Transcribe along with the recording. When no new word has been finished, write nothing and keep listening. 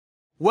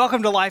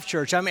Welcome to Life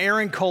Church. I'm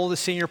Aaron Cole, the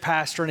senior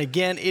pastor, and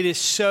again, it is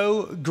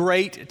so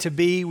great to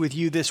be with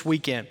you this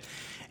weekend.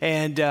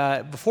 And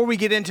before we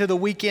get into the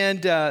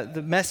weekend,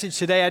 the message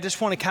today, I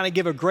just want to kind of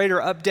give a greater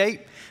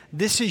update.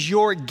 This is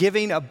your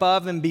giving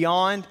above and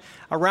beyond,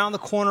 around the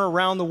corner,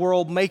 around the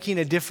world, making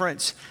a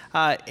difference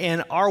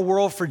in our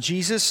world for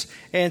Jesus.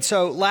 And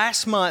so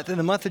last month, in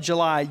the month of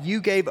July,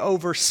 you gave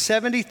over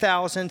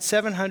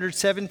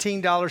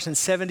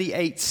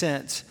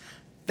 $70,717.78.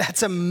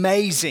 That's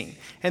amazing.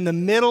 In the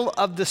middle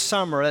of the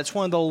summer, that's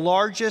one of the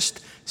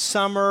largest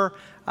summer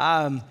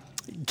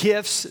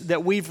gifts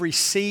that we've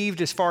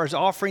received as far as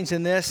offerings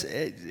in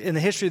the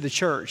history of the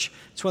church.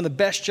 It's one of the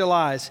best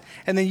Julys.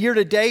 And then year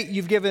to date,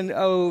 you've given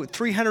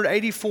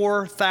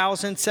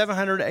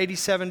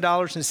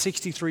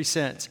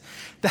 $384,787.63.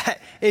 That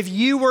if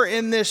you were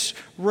in this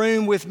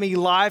room with me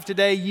live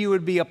today, you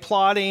would be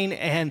applauding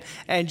and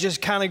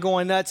just kind of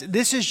going nuts.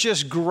 This is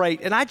just great.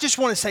 And I just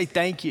want to say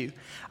thank you.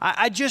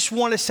 I just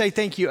want to say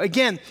thank you.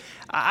 Again,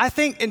 I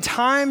think in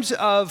times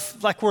of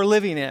like we're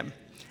living in,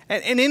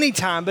 and any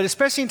time, but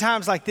especially in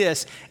times like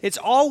this, it's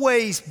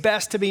always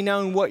best to be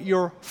known what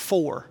you're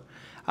for.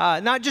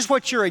 Not just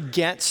what you're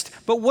against,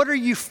 but what are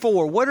you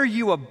for? What are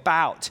you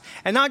about?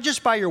 And not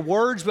just by your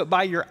words, but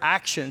by your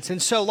actions. And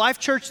so Life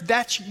Church,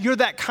 you're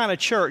that kind of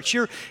church.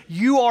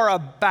 You are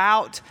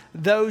about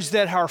those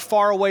that are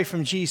far away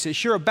from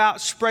Jesus. You're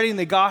about spreading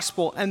the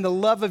gospel and the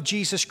love of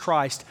Jesus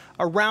Christ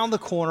around the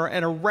corner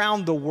and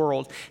around the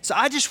world. So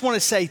I just want to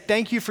say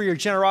thank you for your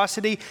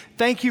generosity.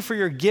 Thank you for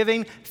your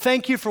giving.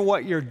 Thank you for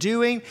what you're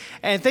doing.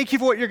 And thank you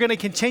for what you're going to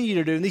continue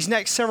to do. In these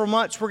next several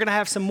months, we're going to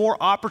have some more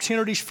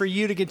opportunities for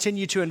you to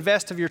continue to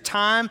invest of your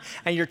time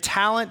and your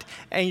talent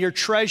and your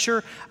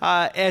treasure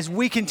as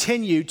we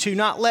continue to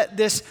not let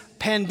this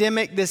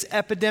pandemic, this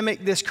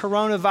epidemic, this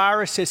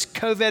coronavirus, this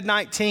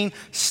COVID-19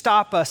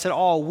 stop us at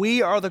all.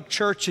 We are the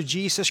church of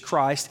Jesus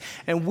Christ,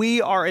 and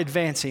we are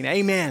advancing.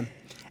 Amen.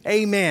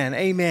 Amen.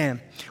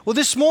 Amen. Well,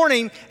 this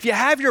morning, if you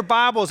have your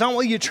Bibles, I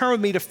want you to turn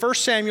with me to 1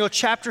 Samuel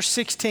chapter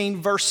 16,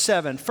 verse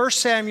 7. 1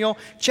 Samuel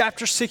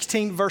chapter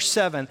 16, verse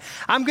 7.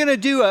 I'm going to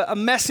do a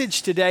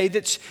message today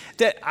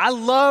that I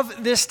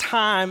love this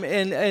time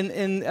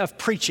of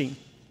preaching.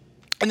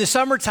 In the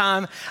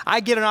summertime, I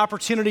get an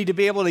opportunity to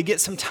be able to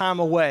get some time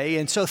away.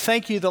 And so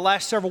thank you. The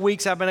last several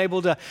weeks, I've been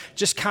able to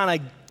just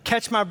kind of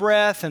catch my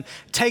breath and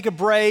take a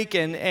break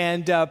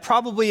and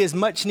probably as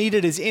much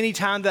needed as any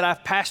time that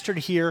I've pastored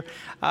here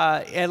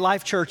at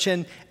Life Church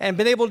and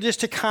been able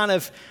just to kind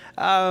of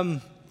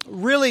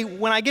really,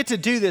 when I get to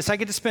do this, I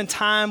get to spend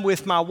time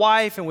with my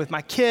wife and with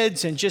my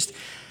kids and just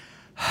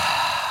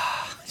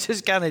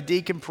kind of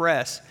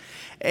decompress.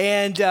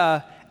 And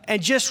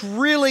just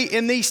really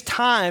in these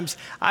times,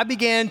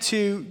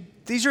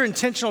 these are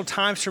intentional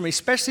times for me,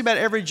 especially about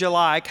every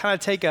July. I kind of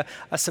take a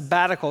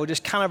sabbatical,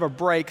 just kind of a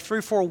break,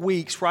 3-4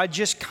 weeks where I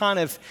just kind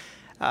of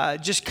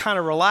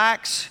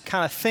relax,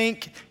 kind of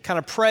think, kind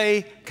of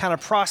pray, kind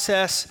of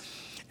process.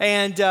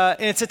 And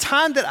it's a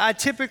time that I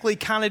typically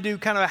kind of do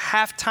kind of a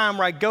half time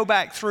where I go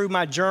back through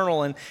my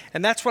journal. And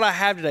that's what I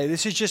have today.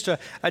 This is just a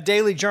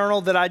daily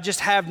journal that I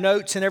just have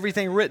notes and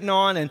everything written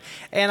on.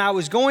 And I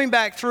was going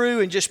back through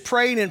and just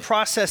praying and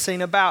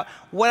processing about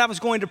what I was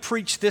going to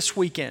preach this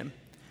weekend.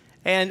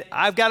 And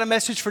I've got a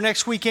message for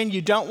next weekend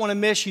you don't want to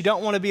miss. You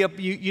don't want to be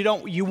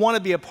you want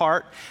to be a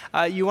part.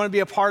 You want to be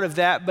a part of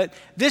that. But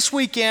this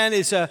weekend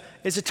is a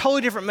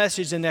totally different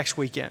message than next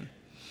weekend.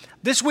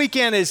 This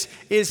weekend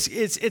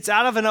it's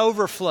out of an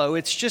overflow.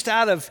 It's just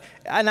and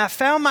I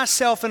found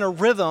myself in a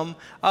rhythm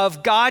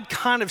of God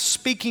kind of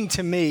speaking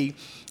to me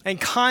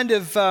and kind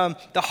of the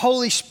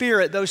Holy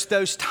Spirit,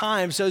 those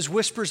times, those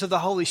whispers of the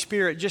Holy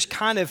Spirit just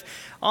kind of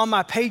on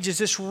my pages,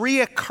 this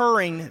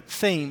reoccurring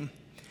theme.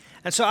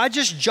 And so I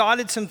just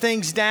jotted some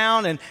things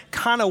down and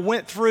kind of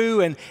went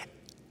through. And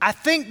I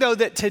think, though,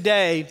 that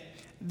today,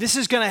 this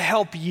is going to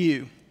help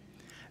you.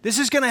 This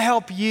is going to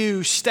help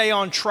you stay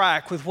on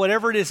track with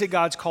whatever it is that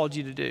God's called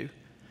you to do.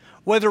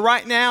 Whether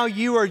right now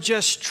you are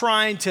just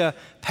trying to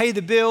pay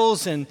the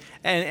bills and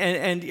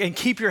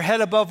keep your head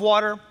above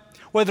water.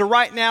 Whether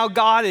right now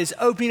God is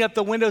opening up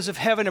the windows of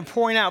heaven and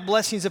pouring out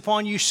blessings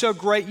upon you so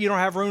great you don't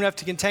have room enough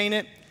to contain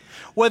it.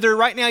 Whether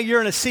right now you're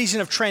in a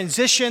season of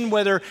transition,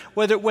 whether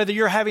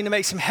you're having to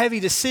make some heavy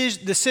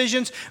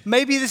decisions,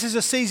 maybe this is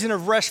a season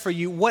of rest for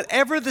you.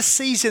 Whatever the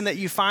season that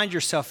you find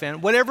yourself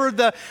in, whatever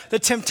the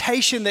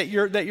temptation that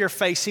you're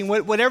facing,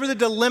 whatever the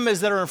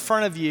dilemmas that are in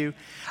front of you,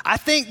 I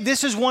think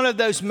this is one of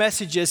those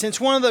messages, and it's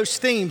one of those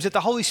themes that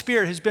the Holy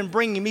Spirit has been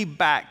bringing me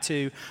back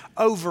to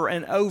over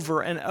and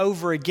over and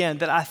over again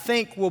that I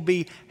think will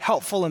be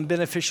helpful and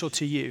beneficial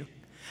to you.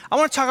 I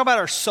want to talk about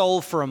our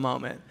soul for a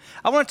moment.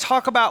 I want to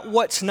talk about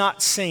what's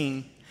not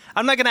seen.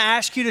 I'm not going to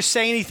ask you to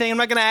say anything. I'm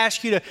not going to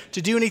ask you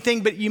to do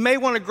anything, but you may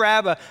want to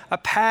grab a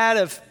pad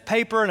of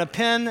paper and a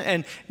pen,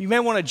 and you may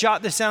want to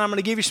jot this down. I'm going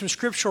to give you some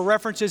scriptural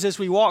references as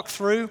we walk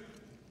through.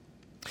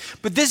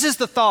 But this is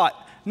the thought,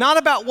 not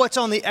about what's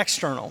on the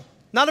external,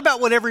 not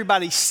about what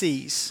everybody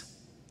sees,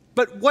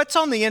 but what's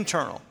on the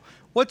internal,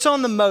 what's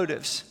on the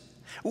motives.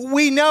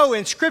 We know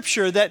in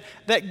Scripture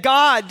that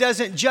God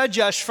doesn't judge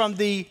us from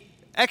the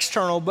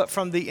external, but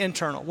from the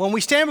internal. When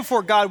we stand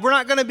before God, we're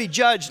not going to be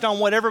judged on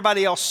what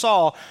everybody else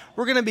saw.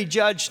 We're going to be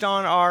judged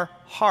on our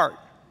heart,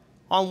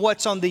 on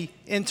what's on the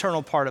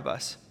internal part of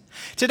us.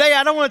 Today,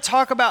 I don't want to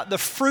talk about the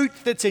fruit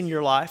that's in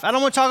your life. I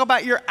don't want to talk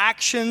about your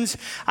actions.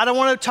 I don't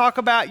want to talk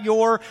about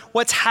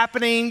what's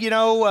happening.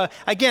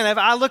 Again, if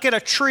I look at a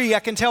tree, I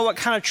can tell what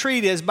kind of tree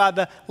it is by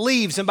the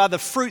leaves and by the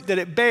fruit that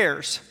it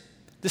bears.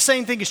 The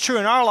same thing is true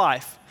in our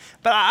life.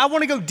 But I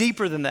want to go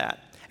deeper than that.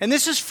 And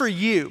this is for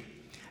you.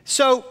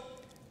 So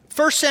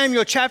 1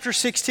 Samuel chapter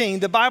 16,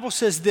 the Bible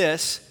says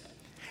this.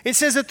 It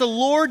says that the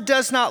Lord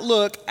does not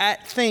look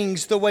at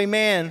things the way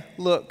man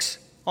looks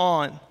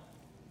on.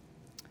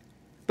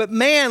 But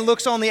man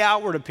looks on the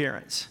outward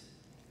appearance.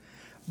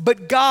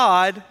 But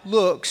God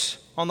looks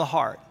on the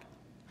heart.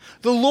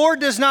 The Lord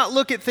does not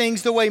look at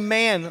things the way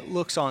man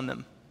looks on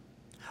them.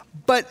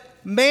 But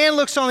man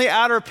looks on the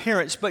outer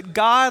appearance, but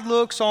God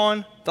looks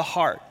on the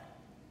heart.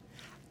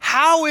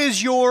 How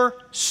is your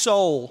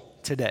soul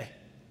today?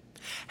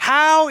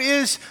 How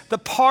is the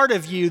part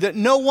of you that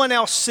no one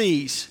else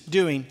sees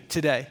doing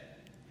today?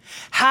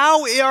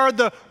 How are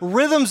the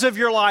rhythms of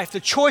your life, the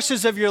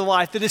choices of your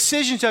life, the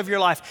decisions of your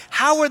life,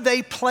 how are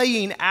they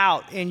playing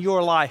out in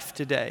your life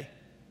today?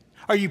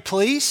 Are you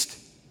pleased?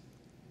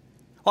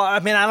 Well, I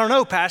don't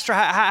know, Pastor.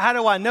 How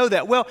do I know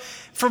that? Well,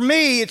 for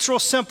me, it's real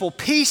simple.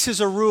 Peace is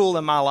a rule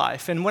in my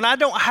life. And when I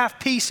don't have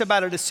peace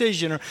about a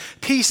decision or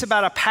peace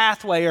about a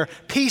pathway or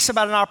peace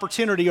about an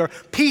opportunity or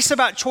peace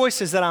about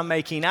choices that I'm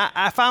making,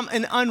 if I'm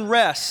in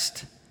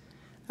unrest,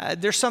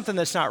 there's something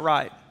that's not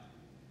right.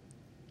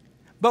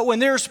 But when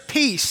there's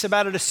peace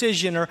about a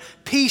decision or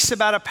peace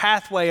about a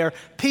pathway or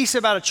peace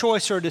about a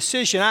choice or a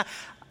decision,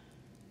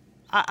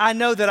 I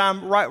know that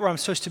I'm right where I'm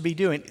supposed to be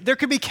doing. There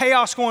could be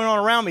chaos going on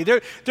around me.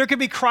 There could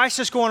be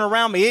crisis going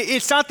around me.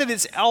 It's not that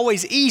it's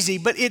always easy,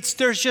 but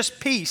there's just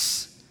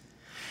peace.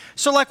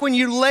 So like when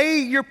you lay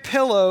your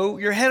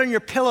head on your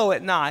pillow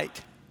at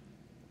night,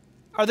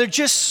 are there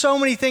just so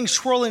many things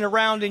swirling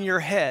around in your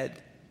head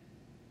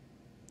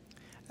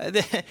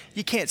that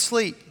you can't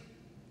sleep?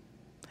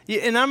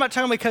 And I'm not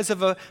talking because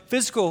of a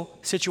physical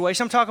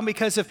situation. I'm talking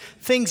because of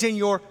things in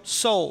your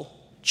soul.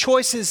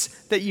 Choices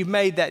that you've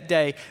made that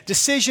day,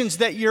 decisions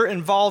that you're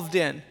involved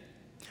in,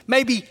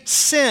 maybe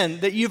sin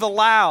that you've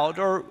allowed,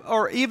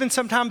 or even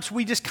sometimes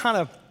we just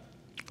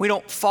we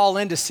don't fall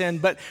into sin,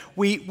 but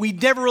we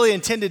never really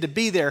intended to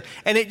be there,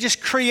 and it just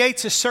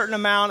creates a certain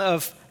amount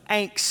of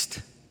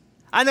angst.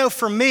 I know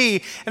for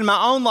me, in my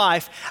own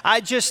life,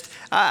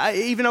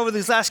 even over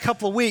these last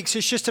couple of weeks,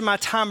 it's just in my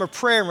time of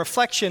prayer and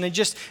reflection and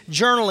just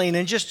journaling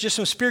and just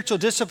some spiritual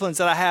disciplines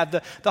that I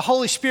have. The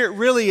Holy Spirit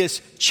really is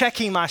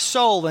checking my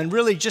soul and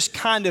really just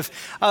kind of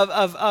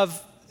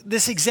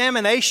this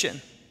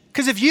examination.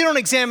 Because if you don't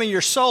examine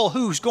your soul,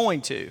 who's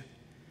going to?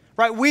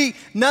 Right?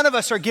 None of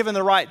us are given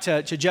the right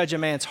to judge a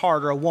man's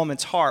heart or a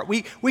woman's heart.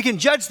 We can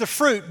judge the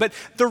fruit, but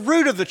the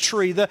root of the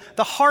tree, the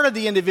heart of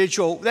the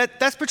individual,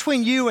 that's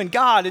between you and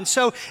God. And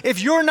so if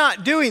you're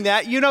not doing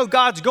that,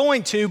 God's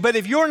going to, but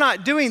if you're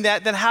not doing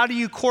that, then how do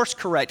you course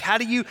correct? How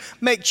do you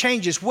make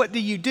changes? What do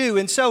you do?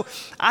 And so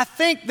I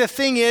think the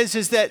thing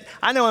is that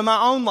I know in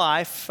my own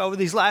life over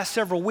these last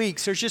several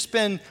weeks, there's just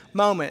been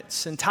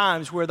moments and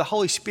times where the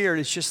Holy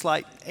Spirit is just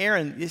like,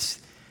 Aaron, there's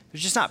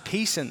just not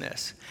peace in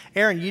this.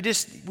 Aaron,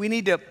 we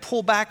need to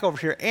pull back over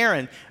here.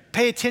 Aaron,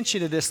 pay attention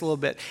to this a little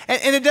bit.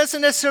 And it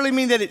doesn't necessarily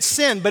mean that it's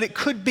sin, but it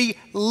could be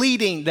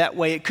leading that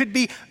way. It could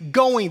be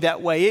going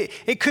that way.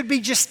 It could be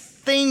just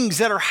things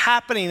that are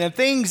happening and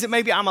things that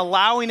maybe I'm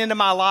allowing into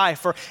my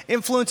life or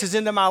influences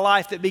into my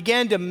life that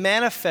began to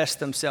manifest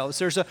themselves.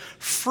 There's a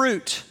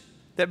fruit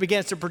that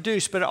begins to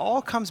produce, but it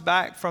all comes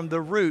back from the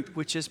root,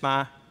 which is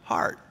my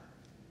heart.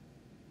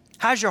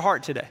 How's your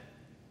heart today?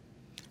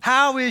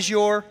 How is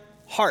your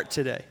heart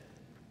today?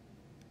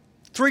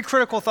 3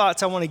 critical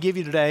thoughts I want to give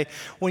you today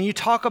when you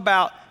talk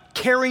about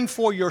caring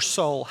for your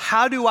soul.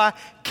 How do I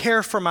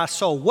care for my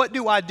soul? What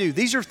do I do?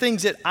 These are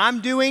things that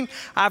I'm doing,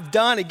 I've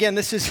done. Again,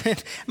 this is in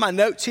my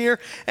notes here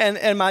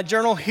and my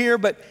journal here.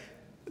 But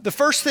the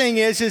first thing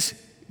is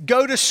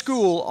go to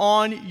school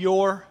on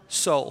your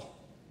soul.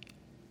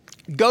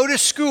 Go to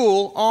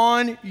school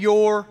on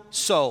your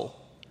soul.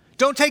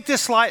 Don't take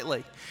this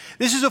lightly.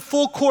 This is a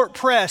full court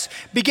press.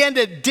 Begin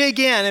to dig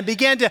in and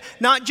begin to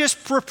not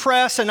just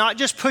repress and not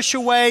just push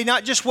away,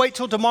 not just wait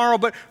till tomorrow,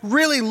 but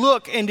really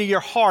look into your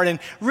heart and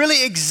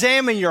really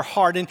examine your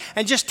heart and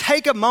just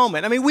take a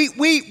moment. I mean,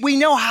 we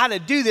know how to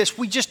do this.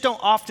 We just don't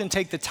often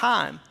take the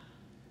time.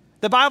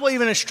 The Bible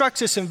even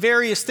instructs us in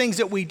various things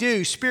that we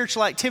do,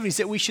 spiritual activities,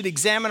 that we should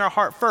examine our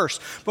heart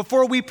first.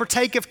 Before we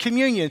partake of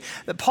communion,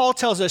 that Paul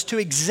tells us to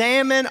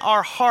examine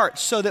our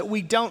hearts so that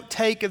we don't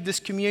take of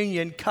this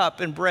communion cup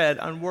and bread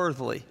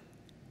unworthily.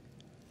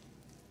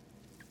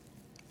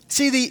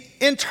 See, the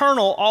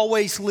internal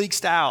always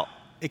leaks out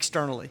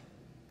externally.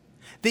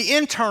 The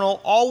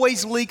internal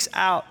always leaks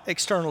out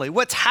externally.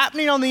 What's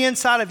happening on the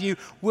inside of you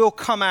will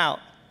come out.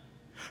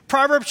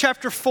 Proverbs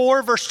chapter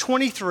 4, verse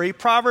 23,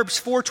 Proverbs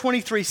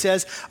 4:23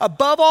 says,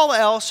 above all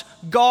else,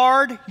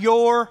 guard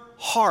your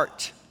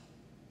heart.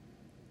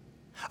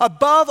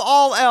 Above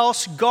all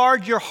else,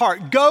 guard your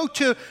heart. Go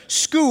to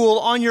school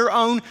on your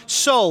own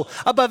soul.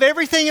 Above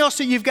everything else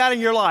that you've got in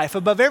your life,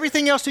 above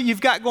everything else that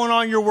you've got going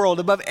on in your world,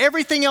 above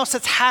everything else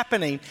that's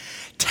happening,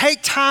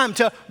 take time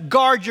to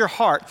guard your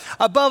heart.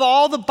 Above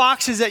all the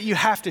boxes that you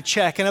have to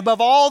check, and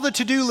above all the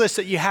to-do lists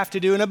that you have to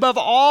do, and above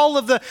all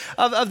of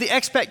the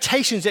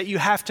expectations that you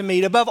have to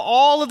meet, above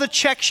all of the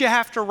checks you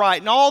have to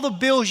write, and all the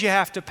bills you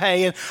have to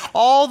pay, and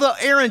all the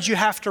errands you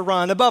have to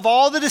run, above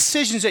all the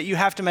decisions that you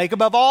have to make,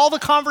 above all the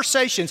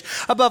conversations,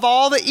 above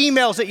all the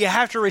emails that you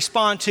have to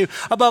respond to,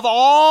 above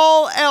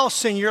all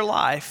else in your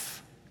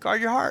life,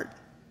 guard your heart.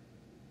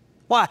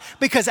 Why?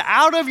 Because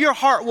out of your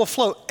heart will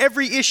flow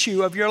every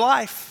issue of your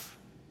life.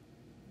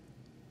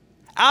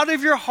 Out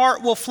of your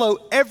heart will flow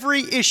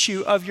every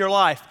issue of your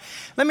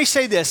life. Let me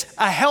say this,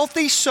 a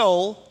healthy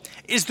soul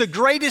is the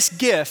greatest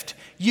gift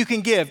you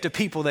can give to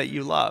people that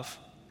you love.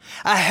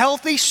 A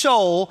healthy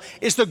soul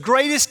is the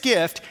greatest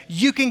gift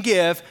you can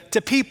give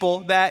to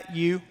people that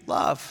you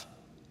love.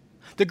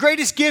 The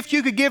greatest gift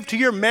you could give to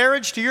your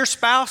marriage, to your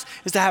spouse,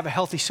 is to have a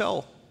healthy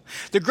soul.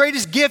 The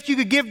greatest gift you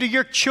could give to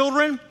your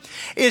children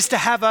is to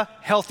have a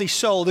healthy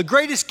soul. The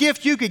greatest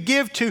gift you could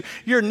give to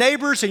your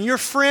neighbors and your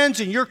friends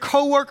and your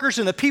coworkers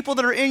and the people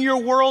that are in your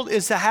world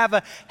is to have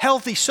a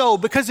healthy soul.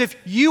 Because if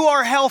you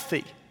are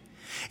healthy,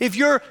 if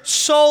your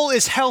soul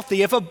is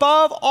healthy, if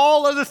above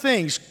all other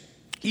things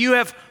you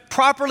have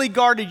properly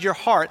guarded your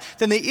heart,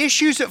 then the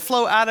issues that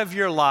flow out of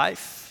your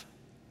life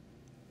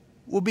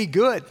will be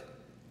good.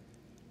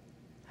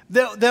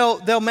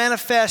 They'll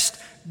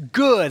manifest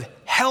good,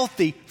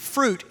 healthy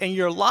fruit in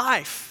your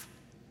life.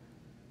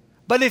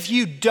 But if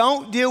you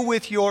don't deal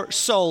with your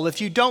soul,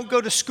 if you don't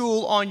go to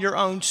school on your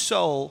own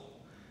soul,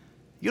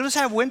 you'll just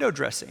have window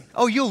dressing.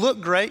 Oh, you'll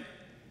look great.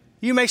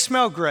 You may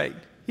smell great.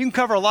 You can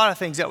cover a lot of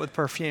things up with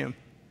perfume.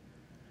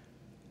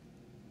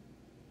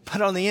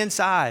 But on the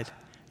inside,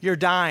 you're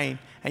dying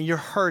and you're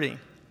hurting.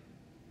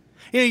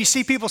 You know, you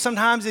see people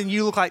sometimes and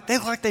you look like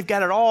they've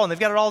got it all and they've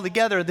got it all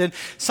together. Then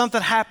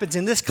something happens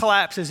and this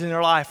collapses in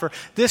their life, or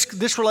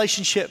this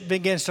relationship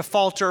begins to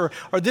falter,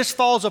 or this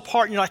falls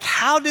apart. And you're like,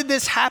 how did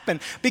this happen?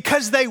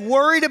 Because they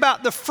worried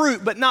about the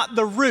fruit, but not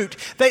the root.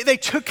 They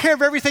took care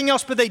of everything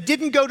else, but they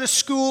didn't go to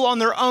school on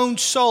their own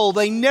soul.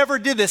 They never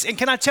did this. And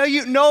can I tell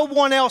you, no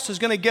one else is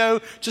going to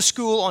go to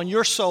school on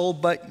your soul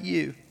but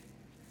you.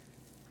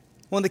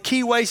 One of the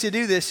key ways to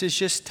do this is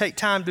just take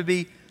time to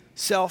be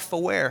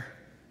self-aware.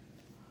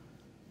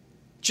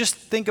 Just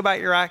think about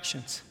your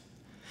actions.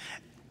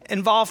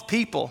 Involve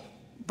people,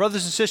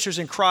 brothers and sisters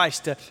in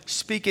Christ, to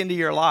speak into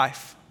your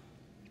life.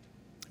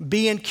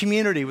 Be in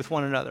community with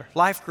one another,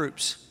 life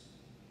groups.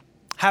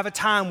 Have a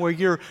time where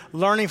you're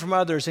learning from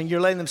others and you're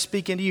letting them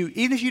speak into you.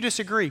 Even if you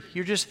disagree,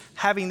 you're just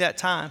having that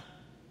time.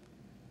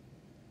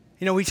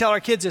 You know, we tell our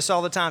kids this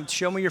all the time.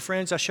 Show me your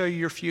friends, I'll show you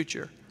your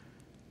future.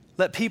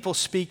 Let people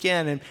speak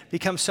in and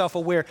become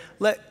self-aware.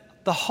 Let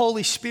the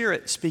Holy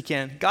Spirit speak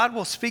in. God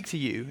will speak to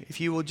you if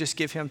you will just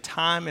give him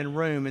time and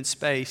room and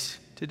space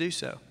to do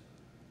so.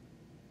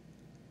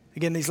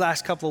 Again, these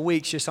last couple of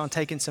weeks, just on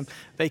taking some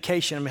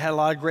vacation, I had a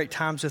lot of great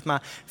times with my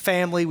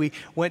family. We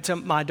went to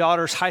my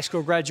daughter's high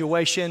school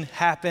graduation,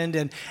 happened,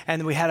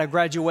 and we had a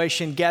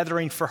graduation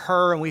gathering for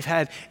her, and we've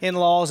had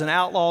in-laws and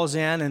outlaws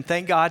in, and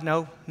thank God,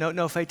 no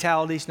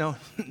fatalities, no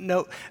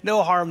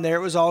harm there.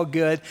 It was all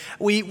good.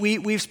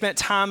 We've spent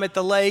time at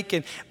the lake,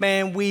 and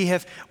man,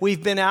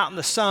 we've been out in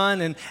the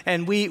sun,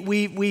 and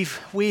we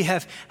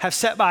have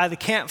sat by the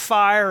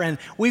campfire, and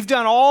we've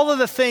done all of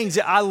the things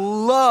that I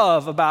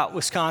love about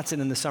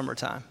Wisconsin in the summertime.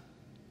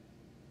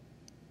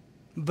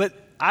 But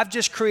I've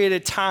just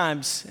created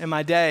times in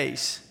my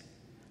days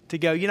to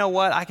go, you know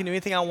what? I can do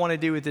anything I want to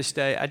do with this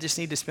day. I just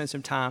need to spend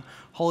some time.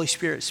 Holy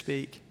Spirit,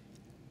 speak.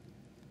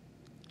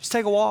 Just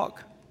take a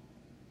walk.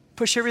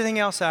 Push everything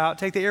else out.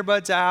 Take the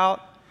earbuds out.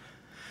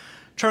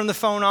 Turn the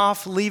phone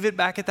off. Leave it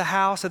back at the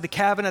house, at the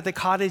cabin, at the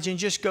cottage, and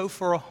just go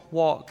for a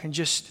walk and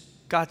just,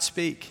 God,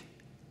 speak.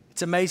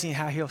 It's amazing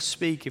how he'll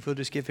speak if we'll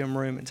just give him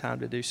room and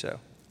time to do so.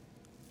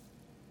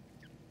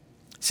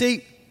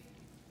 See,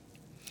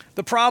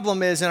 the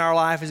problem is in our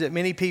life is that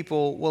many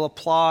people will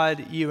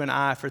applaud you and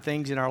I for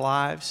things in our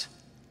lives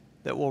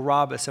that will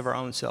rob us of our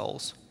own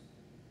souls.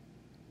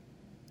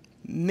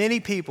 Many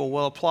people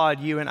will applaud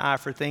you and I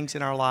for things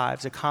in our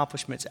lives,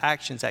 accomplishments,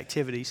 actions,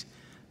 activities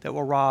that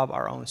will rob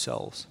our own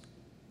souls.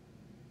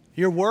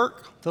 Your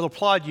work, they'll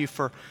applaud you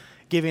for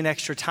giving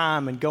extra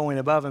time and going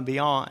above and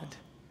beyond.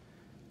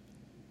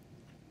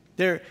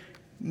 Their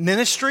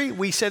ministry,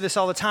 we say this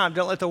all the time,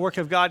 don't let the work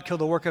of God kill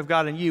the work of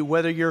God in you.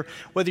 Whether you're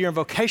in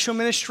vocational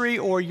ministry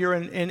or you're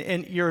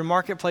in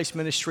marketplace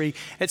ministry,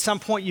 at some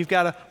point you've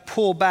got to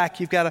pull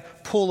back, you've got to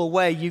pull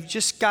away. You've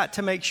just got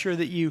to make sure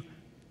that you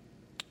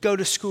go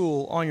to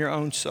school on your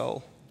own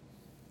soul.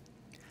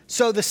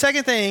 So the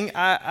second thing,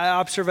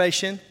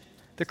 observation,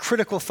 the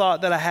critical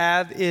thought that I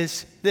have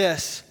is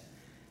this,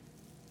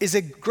 is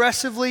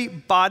aggressively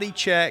body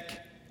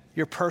check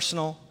your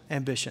personal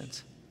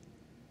ambitions.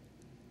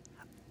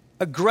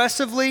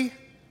 Aggressively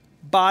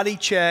body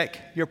check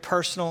your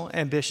personal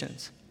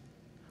ambitions.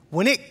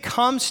 When it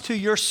comes to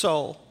your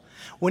soul,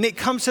 when it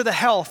comes to the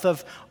health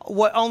of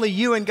what only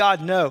you and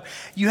God know,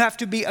 you have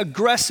to be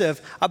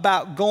aggressive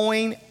about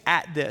going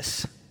at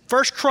this.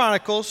 1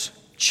 Chronicles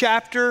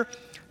chapter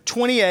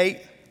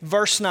 28,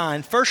 verse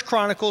 9. 1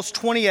 Chronicles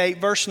 28,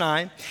 verse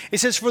 9. It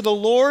says, "For the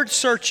Lord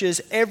searches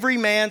every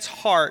man's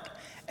heart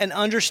and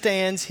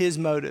understands his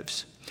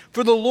motives."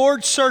 For the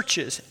Lord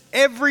searches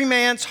every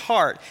man's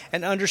heart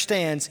and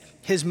understands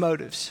his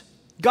motives.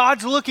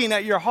 God's looking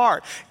at your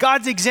heart.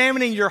 God's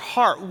examining your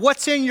heart.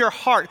 What's in your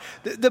heart?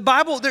 The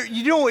Bible,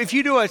 if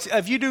you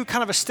do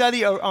kind of a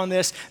study on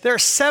this, there are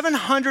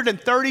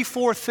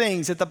 734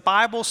 things that the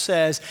Bible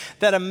says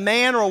that a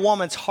man or a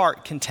woman's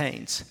heart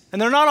contains.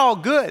 And they're not all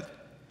good.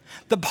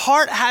 The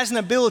heart has an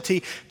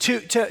ability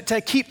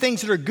to keep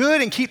things that are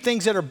good and keep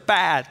things that are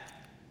bad.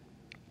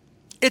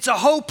 It's a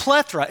whole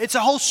plethora. It's a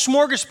whole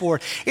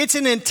smorgasbord. It's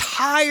an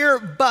entire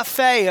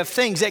buffet of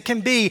things that can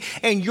be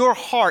in your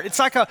heart. It's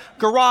like a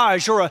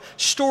garage or a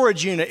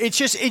storage unit. It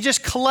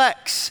just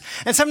collects.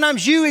 And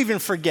sometimes you even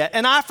forget,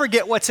 and I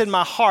forget what's in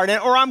my heart,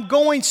 or I'm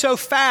going so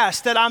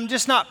fast that I'm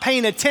just not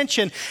paying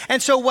attention.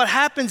 And so what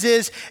happens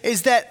is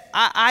that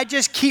I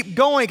just keep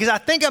going because I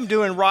think I'm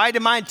doing right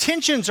and my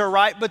intentions are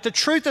right, but the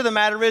truth of the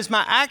matter is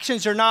my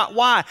actions are not.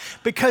 Why?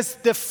 Because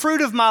the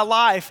fruit of my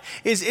life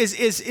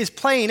is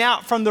playing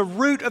out from the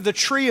root of the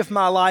tree of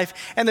my life.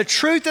 And the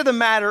truth of the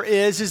matter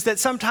is that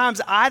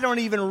sometimes I don't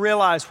even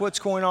realize what's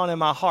going on in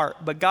my heart,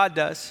 but God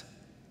does.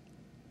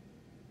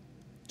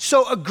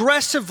 So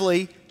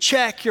aggressively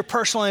check your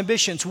personal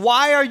ambitions.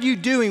 Why are you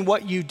doing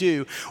what you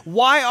do?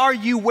 Why are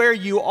you where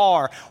you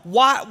are?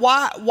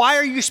 Why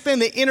are you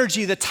spending the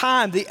energy, the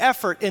time, the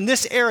effort in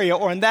this area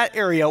or in that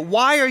area?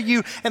 Why are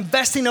you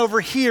investing over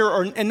here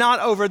and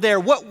not over there?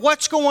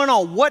 What's going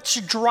on? What's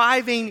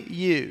driving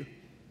you?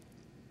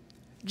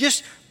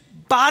 Just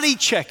body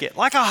check it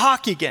like a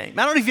hockey game.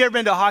 I don't know if you've ever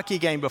been to a hockey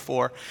game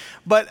before,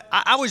 but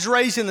I was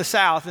raised in the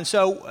South, and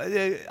so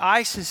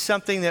ice is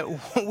something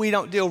that we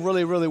don't deal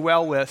really, really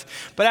well with.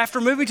 But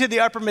after moving to the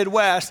upper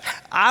Midwest,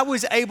 I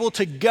was able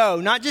to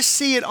go, not just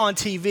see it on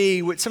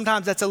TV, which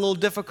sometimes that's a little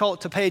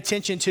difficult to pay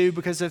attention to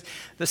because of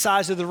the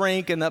size of the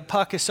rink and the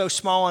puck is so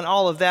small and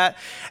all of that.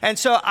 And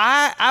so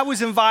I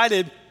was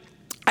invited.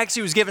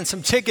 Actually was given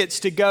some tickets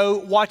to go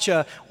watch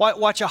a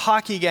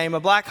hockey game, a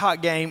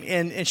Blackhawk game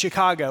in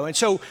Chicago. And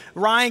so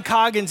Ryan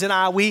Coggins and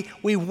I, we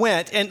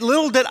went, and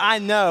little did I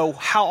know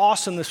how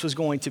awesome this was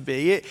going to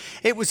be.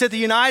 It was at the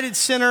United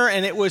Center,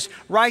 and it was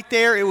right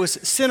there. It was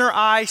center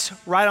ice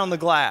right on the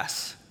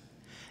glass.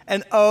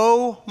 And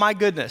oh my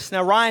goodness.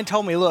 Now Ryan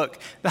told me, look,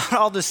 not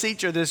all the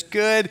seats are this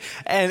good,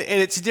 and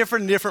it's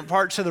different in different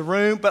parts of the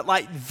room, but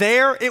like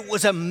there, it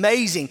was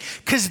amazing.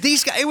 Because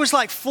these guys, it was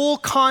like full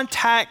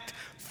contact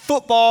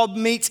football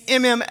meets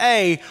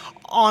MMA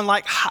on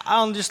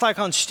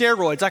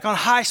steroids, like on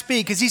high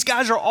speed, because these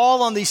guys are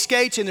all on these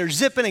skates and they're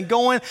zipping and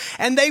going,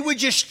 and they would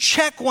just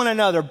check one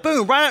another,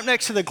 boom, right up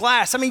next to the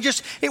glass. I mean,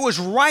 it was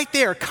right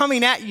there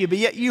coming at you, but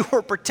yet you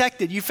were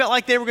protected. You felt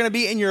like they were going to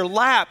be in your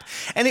lap,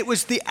 and it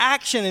was the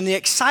action and the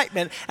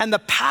excitement and the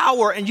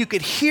power, and you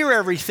could hear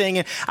everything.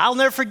 And I'll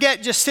never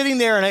forget just sitting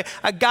there, and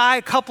a guy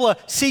a couple of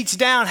seats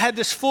down had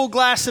this full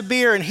glass of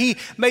beer, and he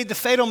made the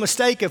fatal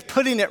mistake of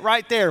putting it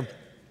right there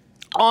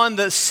on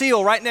the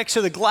seal right next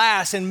to the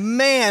glass. And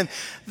man,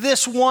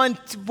 this one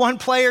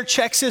player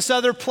checks this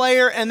other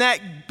player, and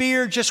that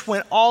beer just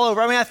went all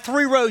over. I mean,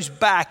 3 rows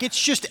back. It's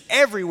just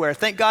everywhere.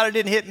 Thank God it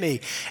didn't hit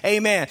me.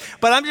 Amen.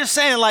 But I'm just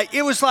saying,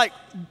 it was like,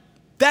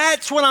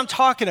 that's what I'm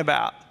talking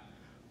about.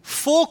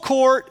 Full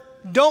court,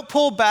 don't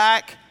pull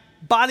back,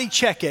 body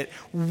check it.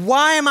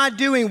 Why am I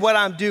doing what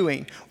I'm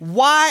doing?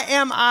 Why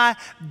am I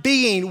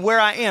being where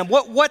I am?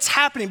 What's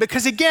happening?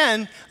 Because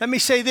again, let me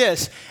say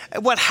this.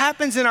 What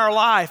happens in our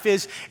life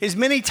is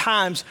many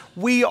times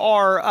we're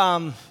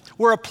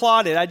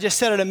applauded. I just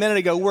said it a minute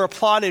ago. We're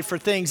applauded for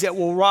things that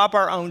will rob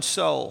our own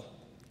soul.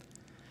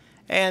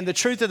 And the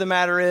truth of the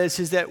matter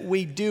is that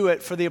we do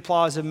it for the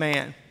applause of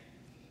man.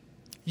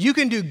 You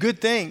can do good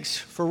things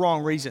for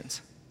wrong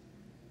reasons.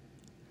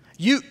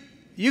 You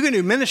can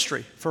do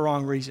ministry for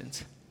wrong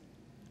reasons.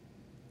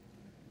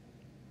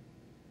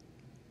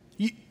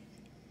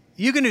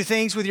 You can do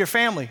things with your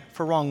family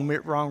for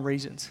wrong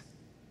reasons.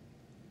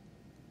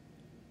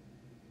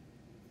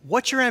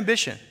 What's your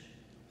ambition?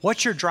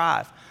 What's your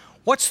drive?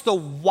 What's the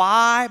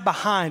why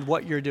behind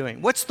what you're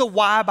doing? What's the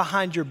why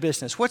behind your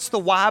business? What's the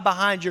why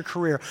behind your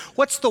career?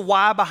 What's the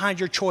why behind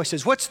your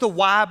choices? What's the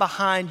why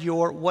behind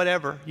your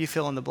whatever you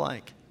fill in the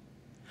blank?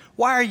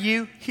 Why are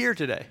you here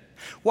today?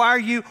 Why are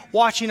you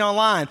watching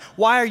online?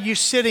 Why are you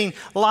sitting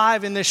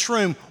live in this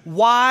room?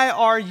 Why?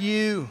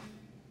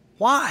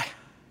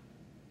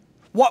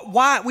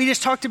 Why? We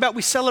just talked about,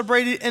 we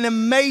celebrated an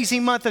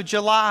amazing month of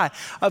July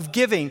of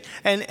giving.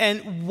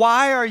 And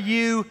why are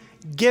you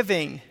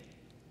giving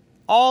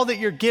all that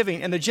you're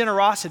giving and the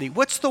generosity?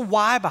 What's the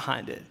why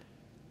behind it?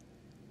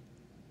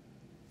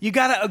 You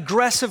got to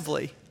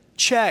aggressively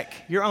check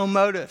your own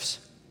motives.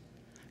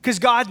 Because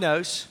God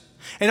knows.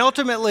 And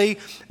ultimately,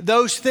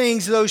 those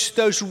things,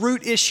 those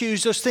root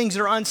issues, those things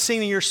that are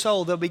unseen in your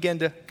soul, they'll begin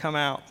to come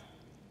out.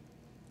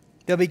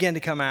 They'll begin to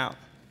come out.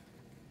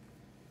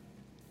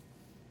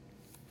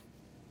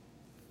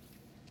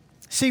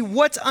 See,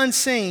 what's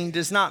unseen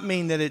does not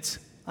mean that it's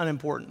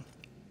unimportant.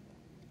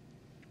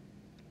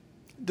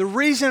 The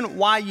reason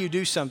why you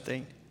do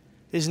something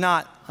is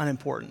not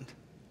unimportant.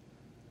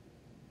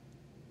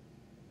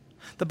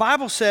 The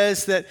Bible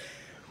says that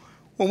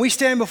when we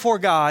stand before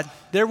God,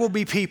 there will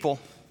be people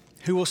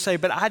who will say,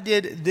 but I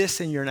did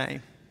this in your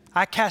name.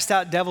 I cast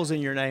out devils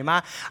in your name.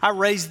 I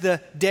raised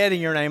the dead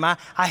in your name.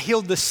 I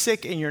healed the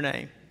sick in your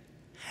name.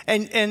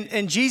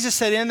 And Jesus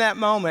said in that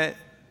moment,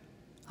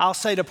 I'll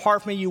say,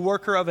 depart from me, you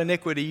worker of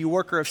iniquity, you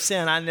worker of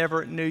sin, I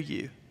never knew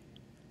you.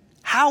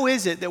 How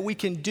is it that we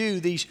can do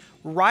these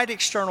right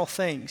external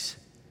things,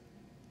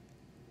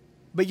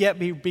 but yet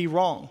be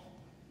wrong?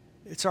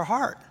 It's our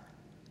heart.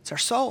 It's our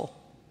soul.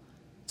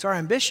 It's our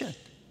ambition.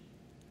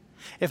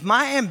 If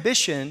my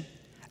ambition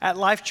at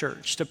Life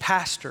Church to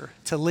pastor,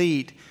 to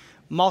lead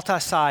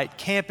multi-site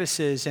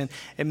campuses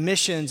and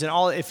missions and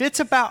all, if it's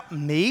about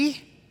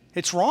me,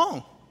 it's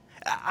wrong.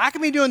 I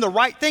can be doing the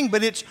right thing,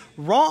 but it's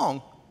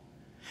wrong.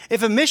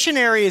 If a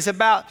missionary is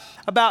about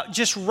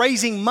just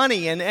raising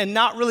money and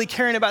not really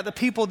caring about the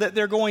people that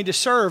they're going to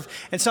serve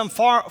in some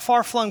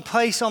far-flung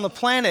place on the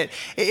planet,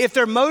 if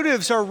their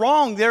motives are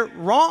wrong, they're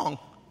wrong.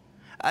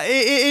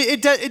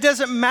 It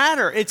doesn't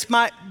matter. It's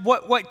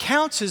what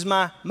counts is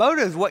my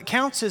motive. What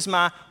counts is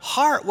my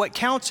heart. What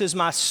counts is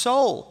my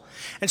soul.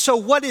 And so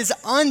what is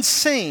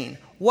unseen,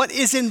 what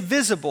is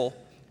invisible,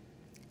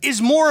 is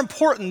more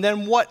important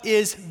than what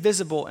is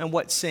visible and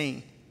what's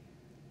seen.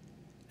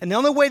 And the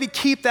only way to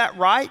keep that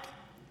right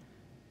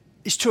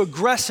is to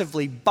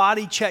aggressively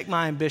body check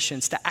my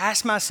ambitions, to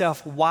ask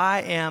myself,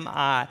 why am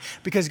I?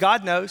 Because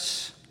God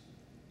knows.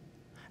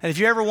 And if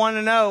you ever want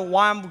to know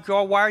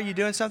why are you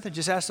doing something,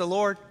 just ask the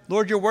Lord.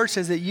 Lord, your word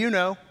says that you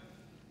know.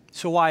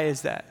 So why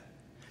is that?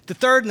 The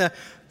third and the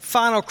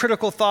final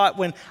critical thought,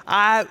 when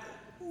I,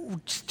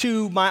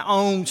 to my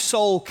own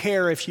soul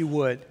care, if you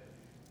would,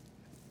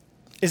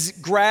 is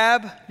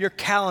grab your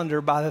calendar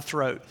by the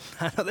throat.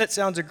 I know that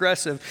sounds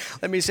aggressive.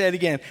 Let me say it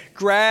again.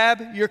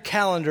 Grab your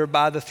calendar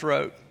by the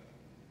throat.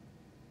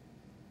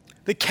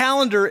 The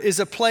calendar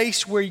is a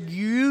place where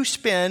you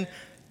spend,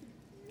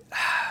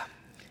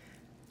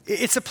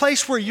 it's a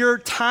place where your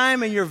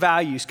time and your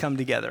values come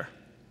together.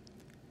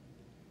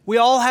 We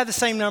all have the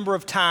same number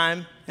of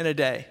time in a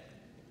day.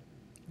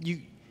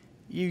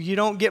 You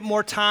don't get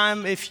more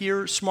time if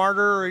you're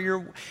smarter, or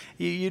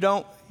you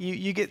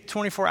get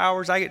 24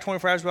 hours, I get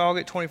 24 hours, we all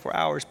get 24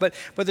 hours. But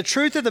the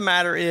truth of the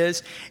matter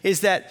is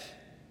that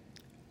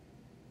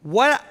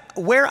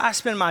where I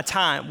spend my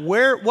time,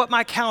 what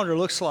my calendar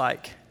looks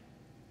like,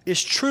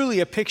 is truly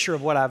a picture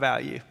of what I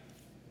value.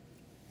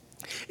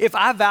 If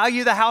I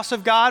value the house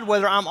of God,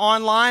 whether I'm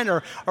online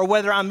or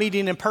whether I'm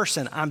meeting in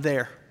person, I'm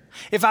there.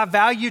 If I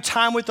value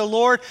time with the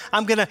Lord,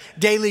 I'm going to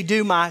daily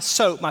do my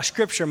SOAP, my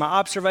scripture, my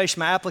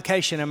observation, my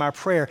application, and my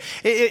prayer.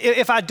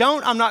 If I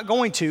don't, I'm not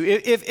going to.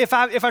 If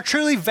I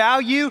truly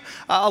value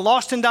a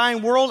lost and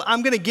dying world,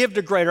 I'm going to give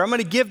to greater. I'm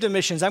going to give to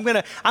missions. I'm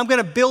going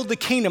to build the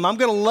kingdom. I'm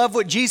going to love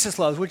what Jesus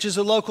loves, which is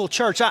a local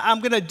church. I'm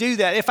going to do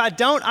that. If I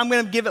don't, I'm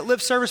going to give it lip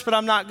service, but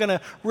I'm not going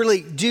to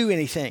really do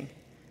anything.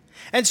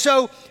 And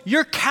so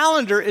your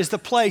calendar is the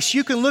place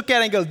you can look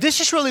at and go, this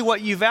is really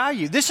what you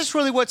value. This is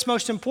really what's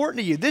most important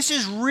to you. This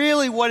is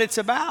really what it's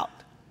about.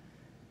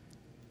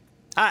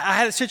 I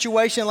had a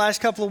situation the last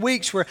couple of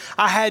weeks where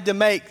I had to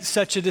make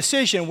such a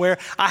decision, where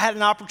I had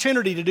an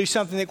opportunity to do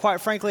something that,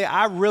 quite frankly,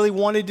 I really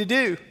wanted to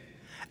do.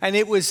 And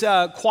it was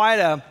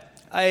quite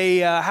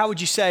how would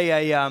you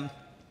say, it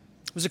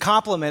was a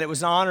compliment. It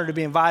was an honor to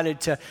be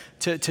invited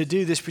to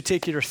do this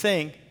particular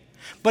thing.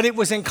 But it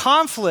was in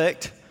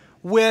conflict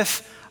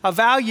with a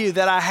value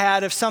that I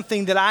had of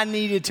something that I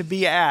needed to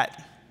be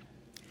at.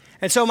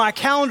 And so my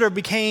calendar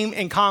became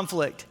in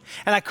conflict,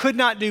 and I could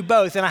not do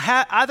both. And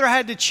I either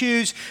had to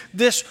choose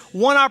this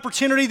one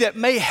opportunity that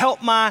may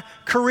help my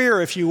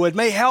career, if you would,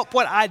 may help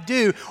what I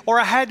do,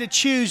 or I had to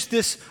choose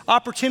this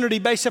opportunity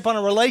based upon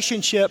a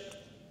relationship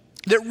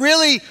that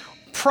really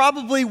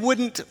probably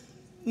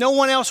no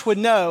one else would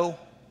know,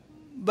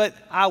 but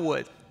I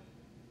would.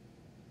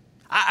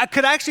 I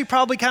could actually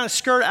probably kind of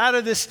skirt out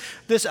of this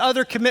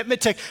other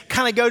commitment to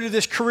kind of go to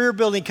this career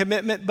building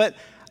commitment, but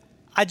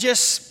I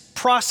just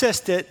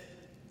processed it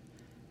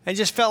and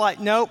just felt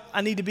like, nope,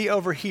 I need to be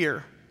over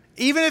here.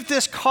 Even if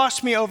this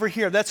costs me over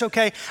here, that's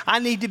okay. I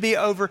need to be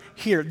over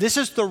here. This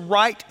is the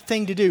right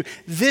thing to do.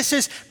 This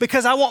is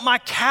because I want my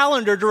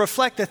calendar to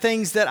reflect the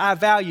things that I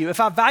value. If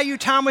I value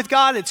time with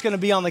God, it's going to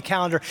be on the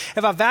calendar.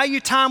 If I value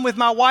time with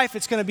my wife,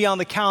 it's going to be on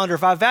the calendar.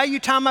 If I value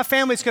time with my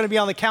family, it's going to be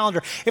on the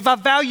calendar. If I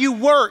value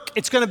work,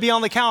 it's going to be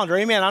on the calendar.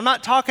 Amen. I'm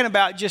not talking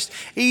about just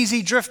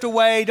easy drift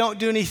away, don't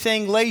do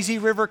anything, lazy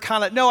river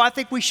kind of. No, I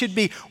think we should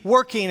be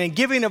working and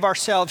giving of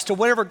ourselves to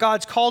whatever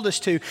God's called us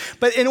to.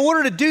 But in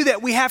order to do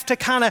that, we have to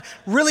kind of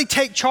really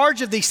take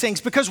charge of these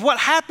things, because what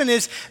happened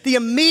is the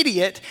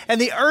immediate and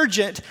the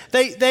urgent,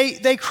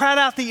 they crowd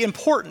out the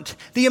important.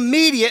 The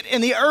immediate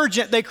and the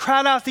urgent, they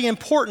crowd out the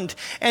important.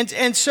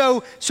 And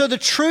so the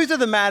truth of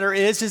the matter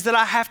is that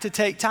I have to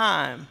take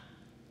time.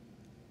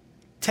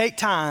 Take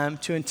time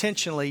to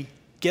intentionally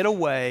get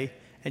away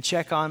and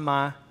check on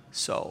my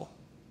soul.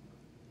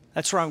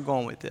 That's where I'm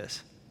going with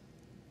this.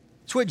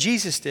 It's what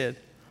Jesus did.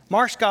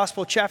 Mark's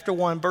Gospel, chapter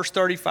 1, verse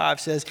 35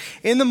 says,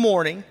 in the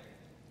morning,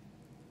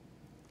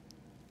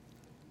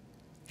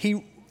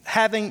 he,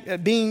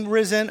 being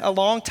risen a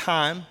long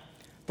time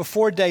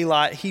before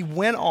daylight, he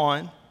went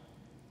on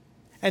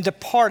and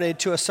departed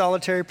to a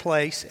solitary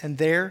place, and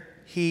there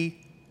he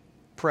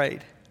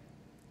prayed.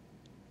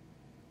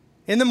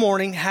 In the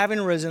morning, having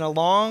risen a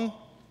long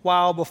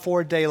while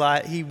before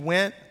daylight, he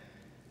went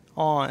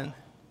on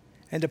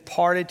and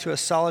departed to a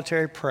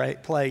solitary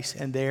place,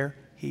 and there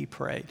he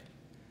prayed.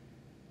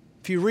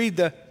 If you read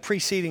the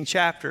preceding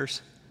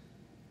chapters,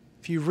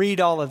 if you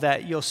read all of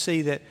that, you'll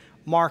see that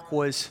Mark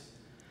was,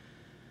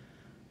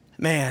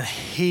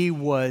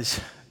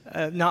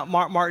 not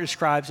Mark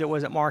describes, it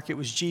wasn't Mark, it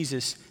was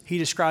Jesus. He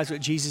describes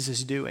what Jesus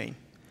is doing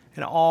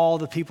and all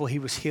the people he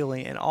was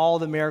healing and all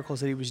the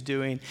miracles that he was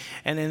doing.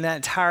 And in that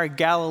entire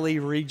Galilee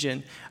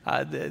region,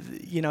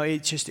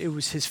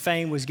 his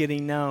fame was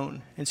getting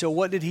known. And so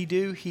what did he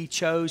do? He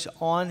chose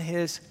on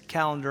his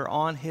calendar,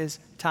 on his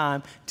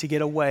time, to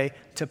get away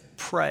to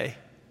pray.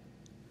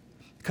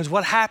 Because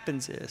what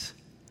happens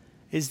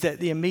is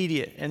that the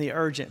immediate and the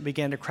urgent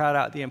began to crowd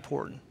out the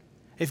important.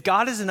 If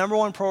God is the number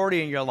one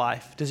priority in your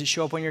life, does it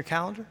show up on your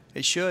calendar?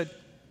 It should.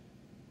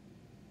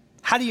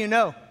 How do you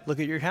know? Look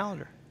at your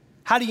calendar.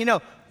 How do you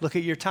know? Look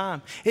at your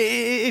time.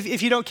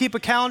 If you don't keep a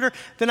calendar,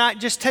 then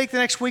just take the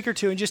next week or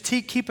two and just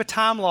keep a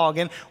time log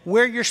and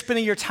where you're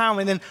spending your time,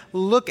 and then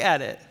look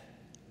at it.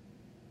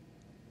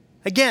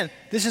 Again,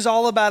 this is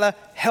all about a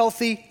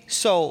healthy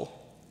soul.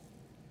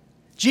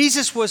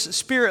 Jesus was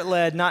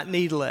spirit-led, not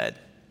need-led.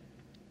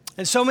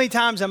 And so many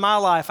times in my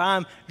life,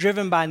 I'm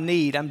driven by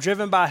need. I'm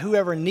driven by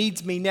whoever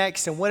needs me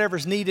next and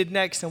whatever's needed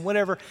next and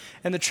whatever.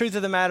 And the truth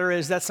of the matter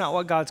is that's not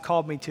what God's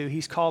called me to.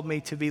 He's called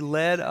me to be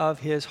led of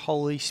His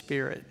Holy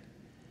Spirit.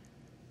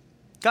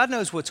 God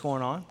knows what's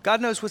going on. God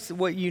knows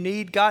what you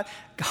need. God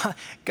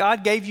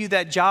gave you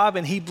that job,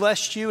 and He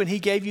blessed you, and He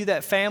gave you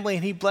that family,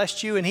 and He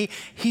blessed you, and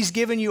He's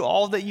given you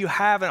all that you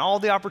have and all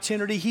the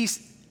opportunity.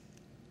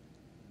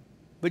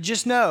 But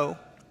just know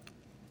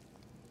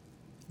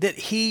that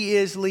He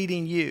is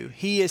leading you.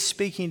 He is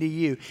speaking to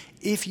you.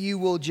 If you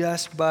will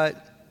just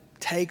but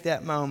take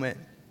that moment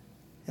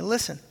and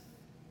listen.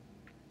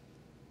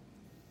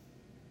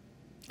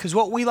 Because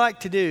what we like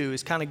to do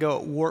is kind of go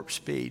at warp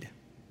speed,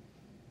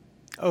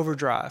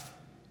 overdrive,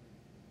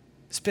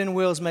 spin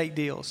wheels, make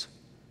deals.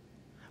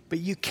 But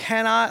you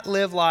cannot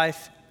live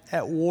life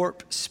at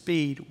warp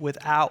speed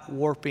without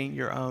warping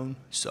your own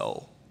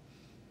soul.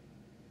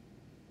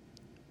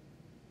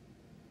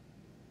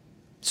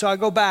 So I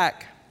go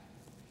back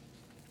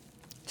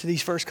to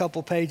these first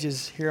couple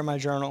pages here in my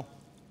journal.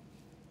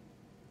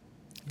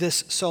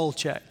 This soul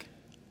check.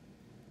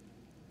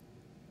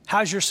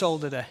 How's your soul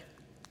today?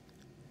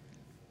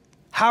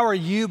 How are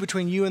you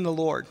between you and the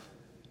Lord?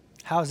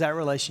 How's that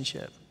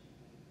relationship?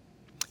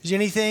 Is there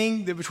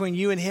anything that between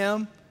you and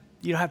Him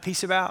you don't have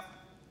peace about?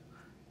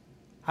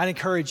 I'd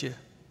encourage you,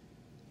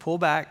 pull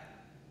back,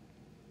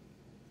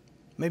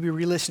 maybe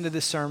re-listen to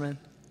this sermon,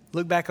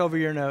 look back over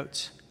your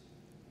notes,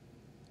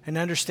 and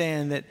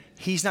understand that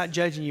He's not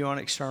judging you on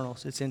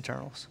externals, it's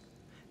internals.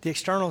 The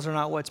externals are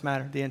not what's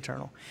matter, the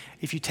internal.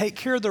 If you take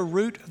care of the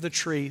root of the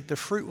tree, the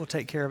fruit will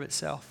take care of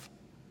itself.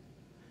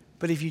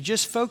 But if you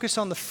just focus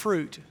on the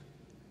fruit,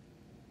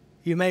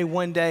 you may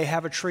one day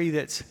have a tree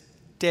that's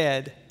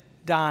dead,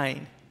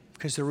 dying,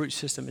 because the root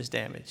system is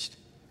damaged.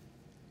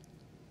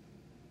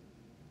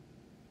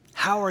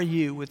 How are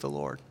you with the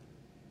Lord?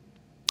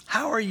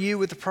 How are you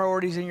with the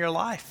priorities in your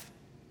life?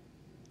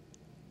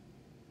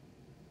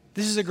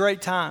 This is a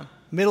great time,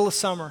 middle of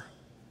summer.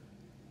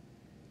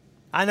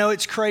 I know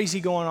it's crazy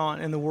going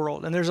on in the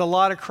world, and there's a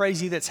lot of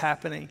crazy that's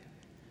happening.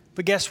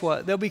 But guess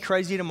what? They'll be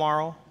crazy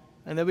tomorrow,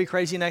 and they'll be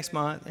crazy next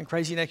month, and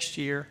crazy next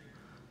year.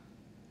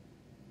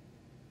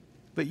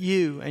 But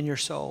you and your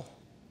soul,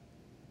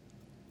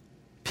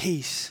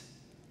 peace,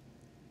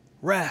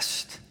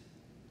 rest.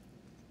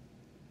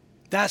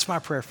 That's my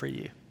prayer for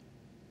you.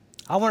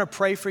 I want to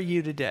pray for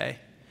you today.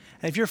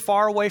 And if you're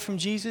far away from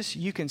Jesus,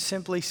 you can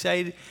simply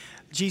say,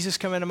 Jesus,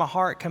 come into my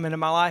heart, come into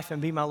my life,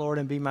 and be my Lord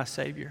and be my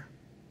Savior.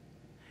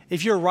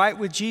 If you're right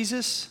with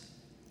Jesus,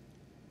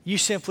 you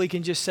simply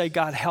can just say,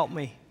 God, help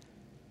me.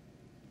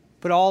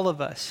 But all of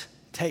us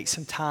take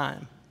some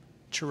time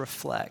to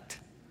reflect.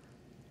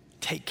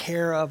 Take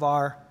care of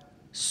our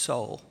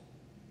soul.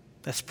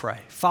 Let's pray.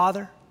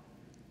 Father,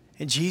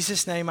 in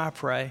Jesus' name I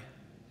pray.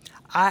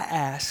 I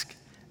ask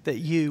that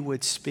you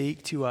would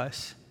speak to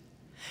us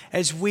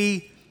as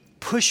we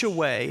push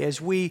away,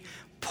 as we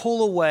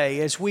pull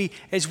away, as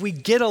we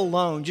get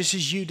alone, just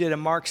as you did in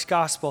Mark's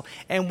gospel,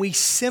 and we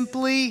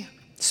simply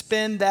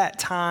spend that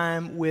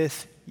time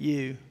with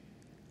you.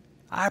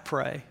 I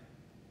pray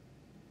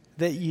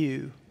that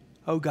you,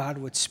 oh God,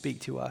 would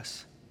speak to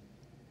us.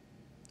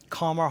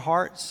 Calm our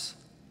hearts,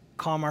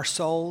 calm our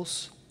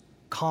souls,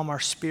 calm our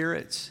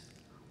spirits.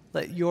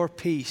 Let your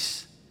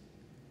peace,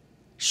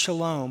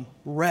 shalom,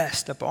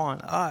 rest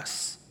upon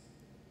us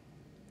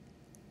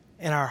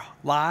in our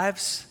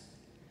lives,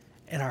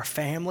 in our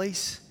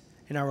families,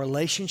 in our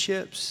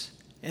relationships,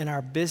 in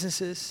our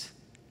businesses,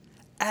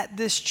 at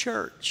this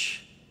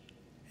church,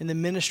 in the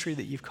ministry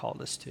that you've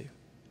called us to.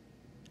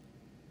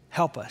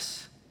 Help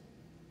us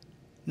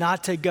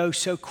not to go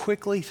so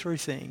quickly through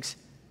things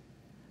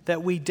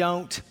that we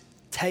don't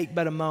take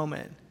but a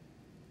moment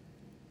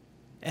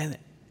and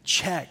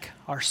check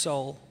our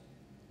soul.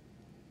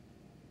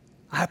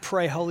 I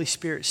pray, Holy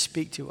Spirit,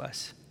 speak to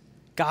us.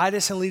 Guide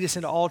us and lead us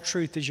into all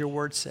truth as your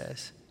word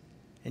says.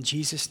 In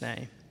Jesus'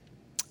 name,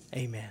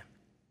 amen.